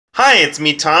Hi, it's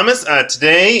me, Thomas.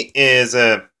 Today is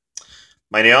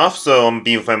my day off, so I'm gonna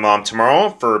be with my mom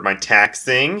tomorrow for my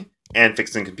taxing and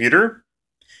fixing the computer.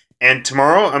 And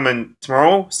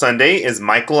tomorrow, Sunday, is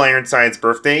Michael Ironside's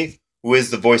birthday, who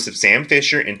is the voice of Sam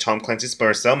Fisher in Tom Clancy's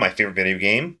Splinter Cell, my favorite video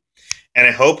game. And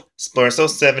I hope Splinter Cell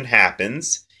 7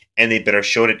 happens, and they better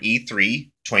show it at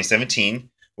E3 2017,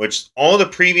 which all the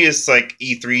previous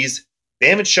E3s, they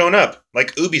haven't shown up,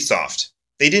 like Ubisoft.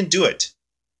 They didn't do it.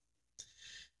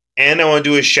 And I want to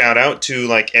do a shout out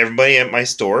to everybody at my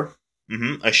store.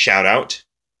 A shout out.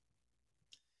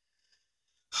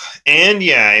 And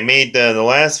yeah, I made the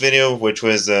last video, which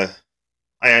was I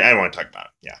don't want to talk about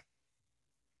it. Yeah.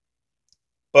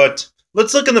 But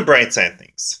let's look on the bright side of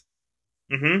things.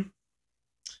 And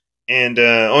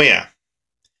oh yeah,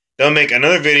 they'll make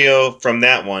another video from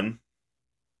that one.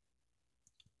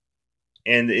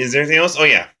 And is there anything else? Oh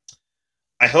yeah,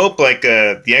 I hope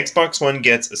the Xbox One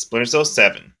gets a Splinter Cell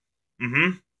 7.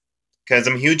 Because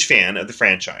I'm a huge fan of the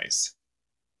franchise.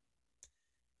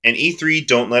 And E3,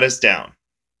 don't let us down.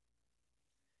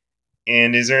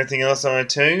 And is there anything else I want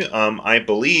to tell you? I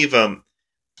believe when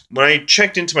I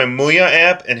checked into my Muya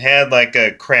app, it had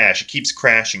a crash. It keeps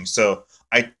crashing. So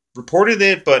I reported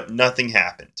it, but nothing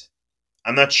happened.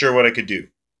 I'm not sure what I could do.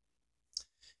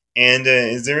 And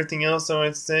is there anything else I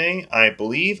want to say? I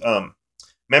believe,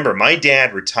 remember, my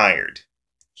dad retired.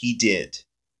 He did.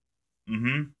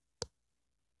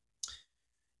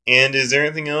 And is there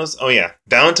anything else? Oh yeah,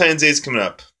 Valentine's Day is coming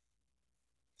up.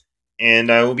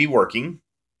 And I will be working.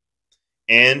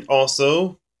 And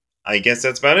also, I guess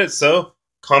that's about it. So,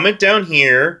 comment down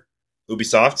here,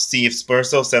 Ubisoft, see if Splinter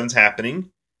Cell 7's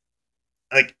happening.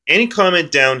 Any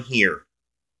comment down here.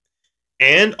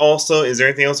 And also, is there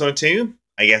anything else I want to tell you?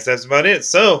 I guess that's about it.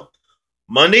 So,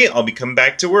 Monday, I'll be coming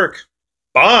back to work.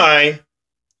 Bye!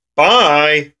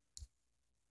 Bye!